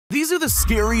These are the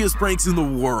scariest pranks in the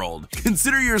world.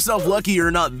 Consider yourself lucky you're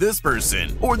not this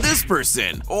person,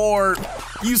 or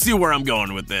you see where I'm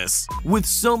going with this. With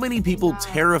so many people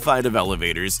terrified of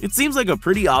elevators, it seems like a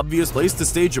pretty obvious place to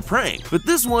stage a prank, but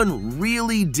this one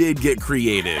really did get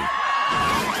creative.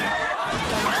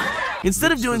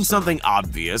 Instead of doing something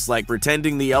obvious like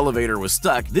pretending the elevator was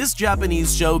stuck, this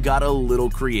Japanese show got a little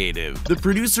creative. The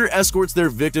producer escorts their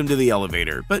victim to the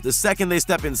elevator, but the second they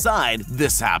step inside,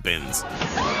 this happens.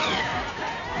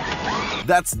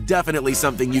 That's definitely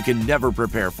something you can never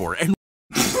prepare for. And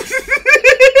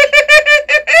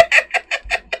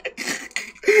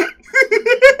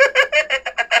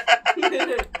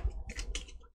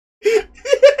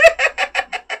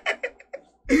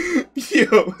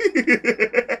yo.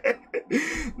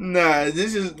 Nah,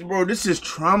 this is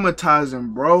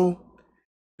traumatizing, bro.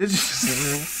 This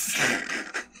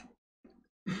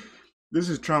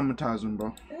is traumatizing,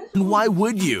 bro. why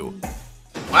would you?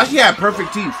 Why she had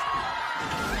perfect teeth?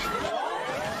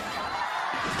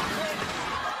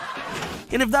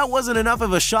 And if that wasn't enough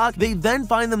of a shock, they then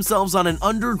find themselves on an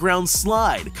underground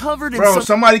slide, covered in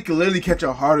somebody could literally catch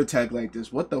a heart attack like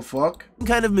this. What the fuck? some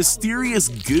kind of mysterious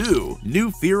goo.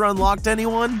 New fear unlocked,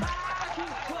 anyone?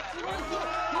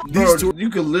 Bro, you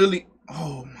could literally...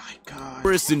 Oh my god.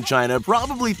 Tourists in China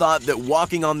probably thought that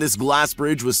walking on this glass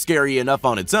bridge was scary enough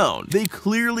on its own. They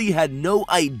clearly had no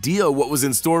idea what was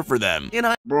in store for them.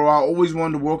 Bro, I always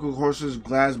wanted to walk across this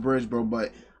glass bridge, bro,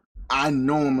 but I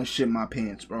know I'm gonna shit my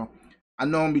pants, bro. I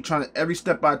know I'm gonna be trying to... Every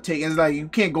step I take, it's like, you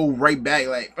can't go right back,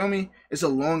 like, feel me? It's a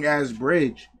long-ass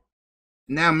bridge.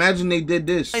 Now imagine they did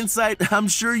this. Hindsight, I'm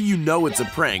sure you know it's a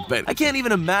prank, but I can't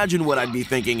even imagine what I'd be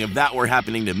thinking if that were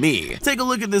happening to me. Take a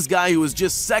look at this guy who was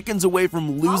just seconds away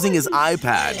from losing his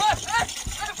iPad.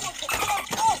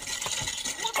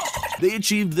 They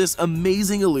achieved this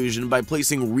amazing illusion by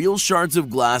placing real shards of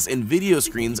glass and video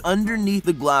screens underneath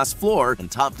the glass floor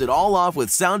and topped it all off with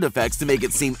sound effects to make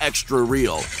it seem extra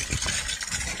real.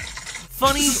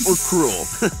 Funny or cruel?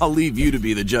 I'll leave you to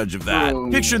be the judge of that.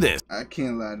 Bro, picture this. I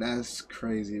can't lie, that's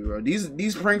crazy, bro.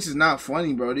 These pranks is not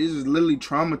funny, bro. These is literally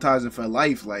traumatizing for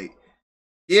life. Like,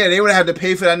 yeah, they would have to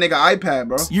pay for that nigga iPad,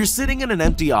 bro. You're sitting in an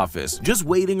empty office, just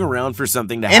waiting around for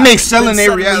something to happen. And they selling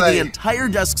their reality. The entire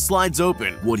desk slides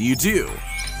open. What do?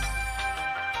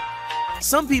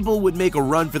 Some people would make a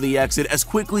run for the exit as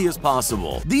quickly as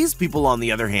possible. These people, on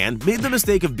the other hand, made the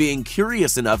mistake of being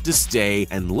curious enough to stay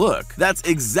and look. That's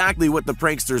exactly what the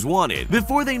pranksters wanted.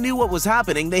 Before they knew what was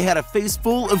happening, they had a face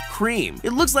full of cream.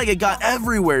 It looks like it got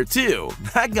everywhere, too.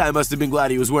 That guy must have been glad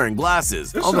he was wearing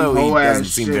glasses, although he doesn't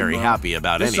seem very happy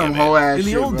about any of it. In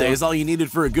the old days, all you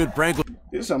needed for a good prank was...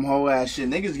 This some whole ass shit.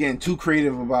 Niggas getting too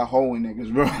creative about hoeing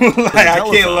niggas, bro. Like, I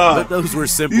can't lie. But those were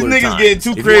simpler These niggas times. getting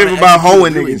too creative about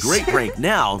hoeing niggas. Great prank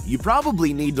now, you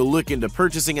probably need to look into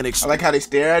purchasing an I like how they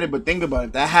stare at it, but think about it.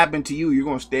 If that happened to you, you're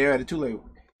gonna stare at it too. Like,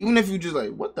 even if you just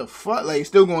like, what the fuck? Like, it's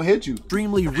still gonna hit you.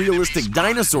 Extremely realistic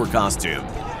dinosaur costume.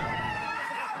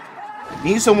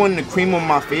 Need someone to cream on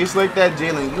my face like that,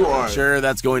 Jalen? You are. Sure,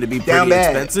 that's going to be pretty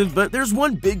expensive, but there's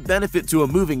one big benefit to a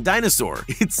moving dinosaur.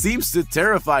 It seems to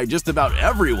terrify just about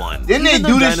everyone. Didn't they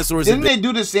do this? Didn't they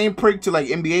do the same prank to like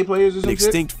NBA players or something?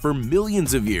 Extinct for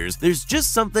millions of years. There's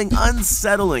just something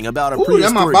unsettling about a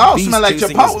prehistoric beast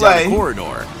chasing us down a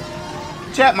corridor.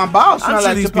 Chat, my balls smell like Chipotle. I'm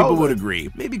sure these people would agree.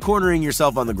 Maybe cornering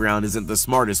yourself on the ground isn't the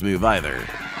smartest move either.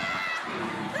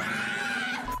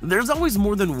 There's always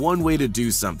more than one way to do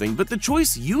something, but the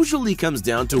choice usually comes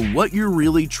down to what you're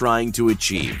really trying to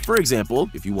achieve. For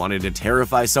example, if you wanted to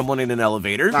terrify someone in an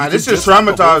elevator, this is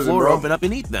traumatizing, bro. Open up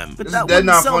and eat them. But that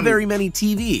wouldn't sell very many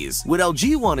TVs. What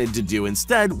LG wanted to do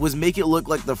instead was make it look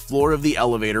like the floor of the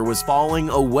elevator was falling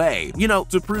away, you know,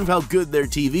 to prove how good their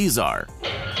TVs are.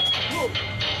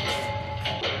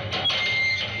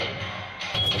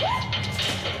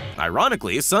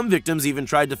 Ironically, some victims even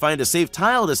tried to find a safe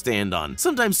tile to stand on,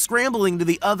 sometimes scrambling to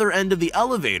the other end of the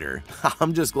elevator.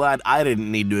 I'm just glad I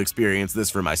didn't need to experience this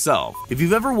for myself. If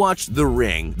you've ever watched The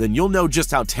Ring, then you'll know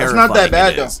just how terrifying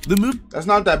it is. That's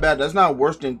not that bad. That's not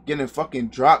worse than getting fucking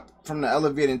dropped from the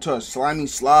elevator into a slimy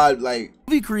slide. Like,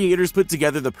 movie creators put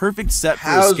together the perfect set for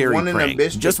a scary prank.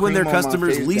 Just when their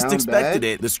customers least expected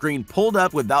it, the screen pulled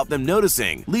up without them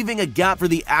noticing, leaving a gap for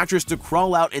the actress to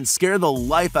crawl out and scare the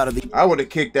life out of the... I would have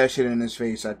kicked that shit in his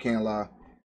face, I can't lie.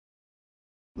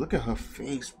 Look at her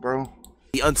face, bro.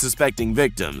 The unsuspecting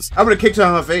victims. I would have kicked her in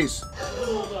her face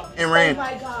and ran. Oh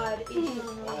my god.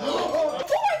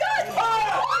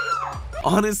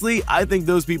 Honestly, I think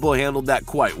those people handled that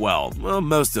quite well. Well,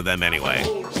 most of them anyway.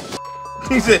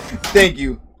 He said, thank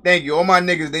you. Thank you. All my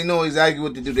niggas, they know exactly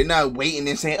what to do. They're not waiting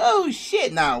and saying, oh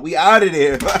shit, nah, we out of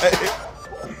there.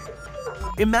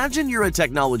 Imagine you're a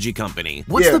technology company.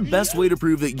 What's the best way to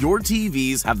prove that your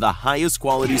TVs have the highest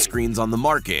quality screens on the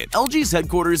market? LG's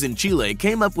headquarters in Chile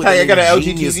came up with an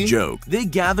ingenious joke. They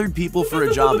gathered people for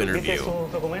a job interview,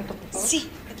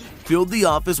 filled the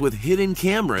office with hidden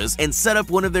cameras, and set up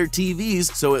one of their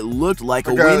TVs so it looked like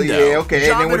a window.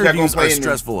 Job interviews are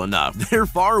stressful enough. They're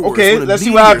far worse when let's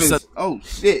see what happens. Oh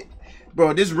shit,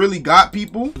 bro, this really got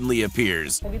people. Suddenly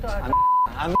appears.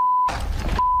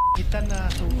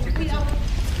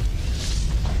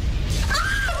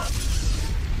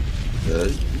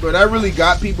 Bro, that really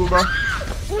got people, bro.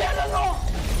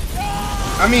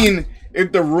 I mean,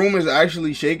 if the room is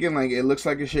actually shaking, like it looks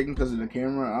like it's shaking because of the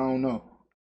camera, I don't know.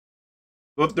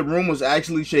 But if the room was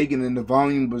actually shaking and the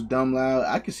volume was dumb loud,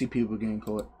 I could see people getting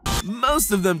caught.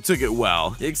 Most of them took it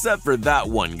well, except for that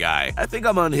one guy. I think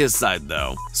I'm on his side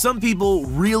though. Some people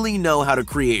really know how to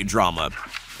create drama,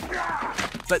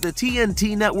 but the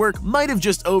TNT network might have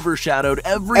just overshadowed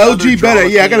every other LG better,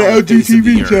 yeah, I got an LG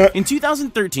TV chat. In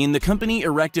 2013, the company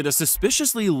erected a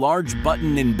suspiciously large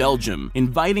button in Belgium,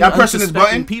 inviting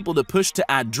unsuspecting people to push to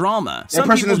add drama. Some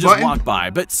people just walk by,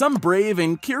 but some brave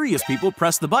and curious people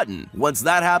press the button. Once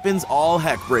that happens, all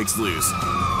heck breaks loose,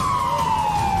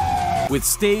 with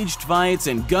staged fights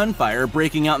and gunfire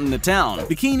breaking out in the town.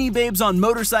 Bikini babes on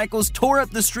motorcycles tore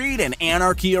up the street and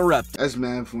anarchy erupted. That's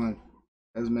mad fun.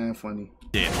 That's mad funny.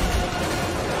 Yeah.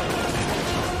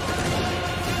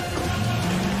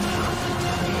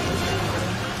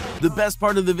 The best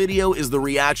part of the video is the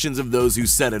reactions of those who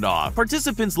set it off.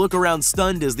 Participants look around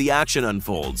stunned as the action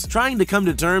unfolds, trying to come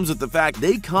to terms with the fact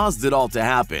they caused it all to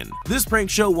happen. This prank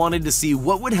show wanted to see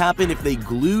what would happen if they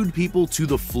glued people to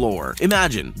the floor.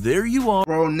 Imagine, there you are.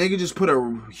 Bro, nigga just put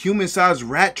a human-sized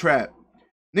rat trap.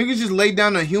 Niggas just laid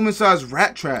down a human-sized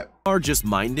rat trap. Are just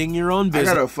minding your own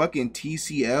business. I got a fucking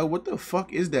TCL. What the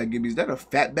fuck is that, Gibby? Is that a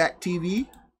fatback TV?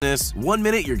 1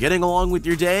 minute you're getting along with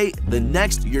your day, the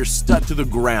next you're stuck to the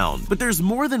ground. But there's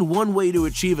more than one way to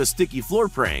achieve a sticky floor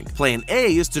prank. Plan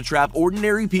A is to trap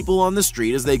ordinary people on the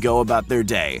street as they go about their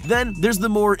day. Then there's the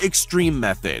more extreme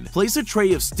method. Place a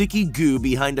tray of sticky goo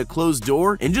behind a closed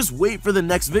door and just wait for the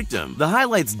next victim. The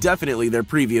highlight's definitely their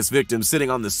previous victim sitting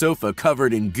on the sofa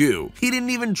covered in goo. He didn't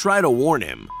even try to warn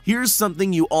him. Here's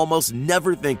something you almost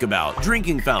never think about: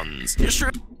 drinking fountains. You're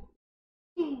sure.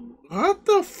 What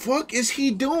the fuck is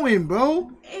he doing,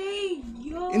 bro? Hey,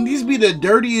 yo. And these be the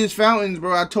dirtiest fountains,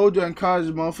 bro. I told you in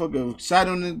college, motherfucker sat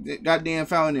on the goddamn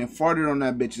fountain and farted on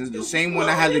that bitch. It's the same one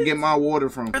I had to get my water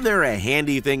from. They're a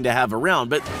handy thing to have around,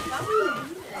 but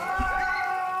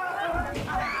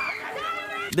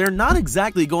they're not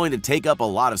exactly going to take up a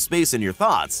lot of space in your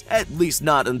thoughts. At least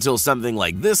not until something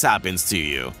like this happens to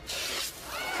you.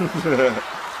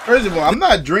 First of all, I'm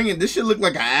not drinking. This shit look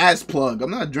like an ass plug.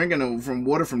 I'm not drinking from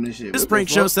water from this shit. This prank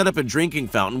show set up a drinking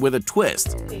fountain with a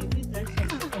twist.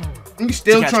 I'm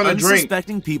still trying to drink.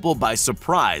 Unsuspecting people by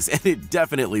surprise, and it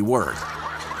definitely worked.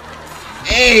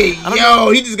 Hey,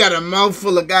 yo, he just got a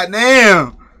mouthful of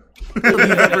goddamn. Have you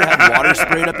ever had water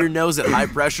sprayed up your nose at high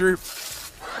pressure?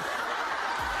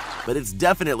 But it's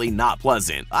definitely not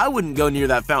pleasant. I wouldn't go near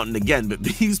that fountain again, but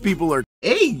these people are...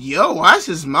 Hey, yo, why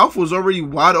his mouth was already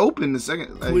wide open the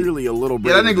second? Like, clearly a little bit.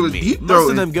 Yeah, that nigga was deep throating.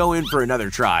 Most of them go in for another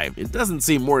try. It doesn't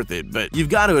seem worth it, but you've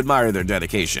got to admire their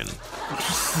dedication.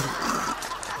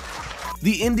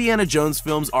 The Indiana Jones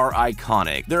films are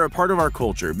iconic. They're a part of our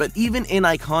culture, but even in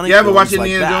iconic films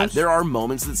like that, there are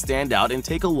moments that stand out and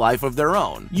take a life of their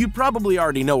own. You probably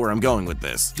already know where I'm going with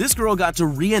this. This girl got to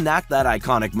reenact that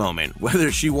iconic moment,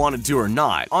 whether she wanted to or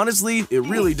not. Honestly, it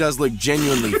really does look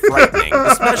genuinely frightening,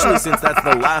 especially since that's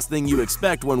the last thing you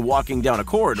expect when walking down a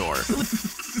corridor.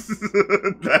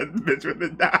 That bitch would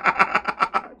have died.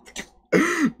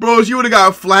 Bro, she would have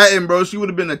got flattened, bro. She would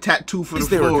have been a tattoo for the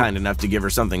floor. They were kind enough to give her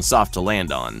something soft to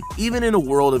land on. Even in a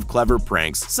world of clever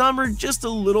pranks, some are just a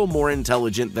little more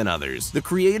intelligent than others. The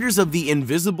creators of the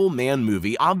Invisible Man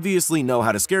movie obviously know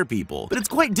how to scare people, but it's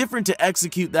quite different to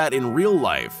execute that in real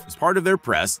life. As part of their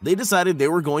press, they decided they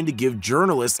were going to give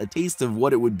journalists a taste of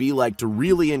what it would be like to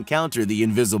really encounter the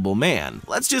Invisible Man.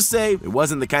 Let's just say it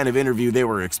wasn't the kind of interview they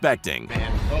were expecting.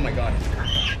 Man, oh my god.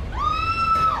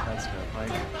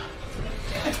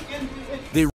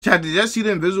 Chad, did you see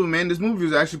The Invisible Man? This movie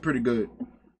was actually pretty good.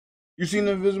 You seen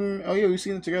The Invisible Man? Oh yeah, we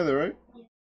seen it together, right?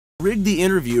 Rigged the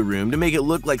interview room to make it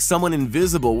look like someone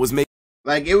invisible was making.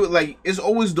 Like it's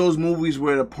always those movies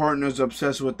where the partner's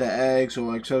obsessed with the ex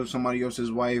or like somebody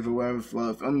else's wife or whatever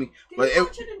fluff. I mean, but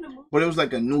but it was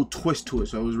like a new twist to it,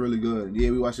 so it was really good.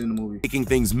 Yeah, we watched it in the movie. Making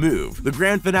things move. The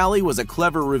grand finale was a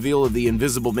clever reveal of the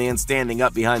Invisible Man standing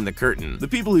up behind the curtain. The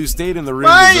people who stayed in the room.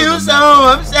 Why you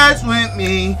so obsessed with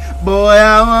me, boy?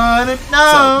 I wanna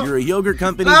know. So you're a yogurt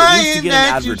company that needs to get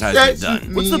an advertisement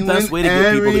done. What's the best way to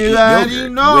get people to eat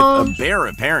yogurt? With a bear,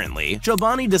 apparently.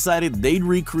 Chobani decided they'd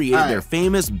recreate their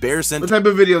famous bear-centered. What type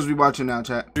of videos we watching now,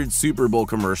 chat? Super Bowl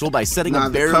commercial by setting a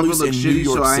bear loose in New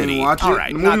York City.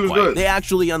 Alright, not quite. Good. They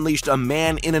actually unleashed a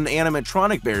man in an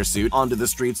animatronic bear suit onto the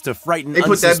streets to frighten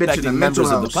unsuspecting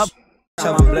members of the public.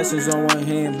 Count my blessings on one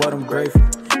hand, but I'm grateful.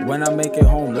 When I make it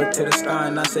home, look to the sky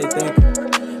and I say thank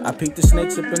you. I peeked the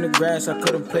snakes up in the grass, I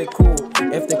couldn't play cool.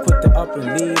 If they quit to up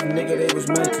and leave, nigga, they was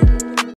meant to.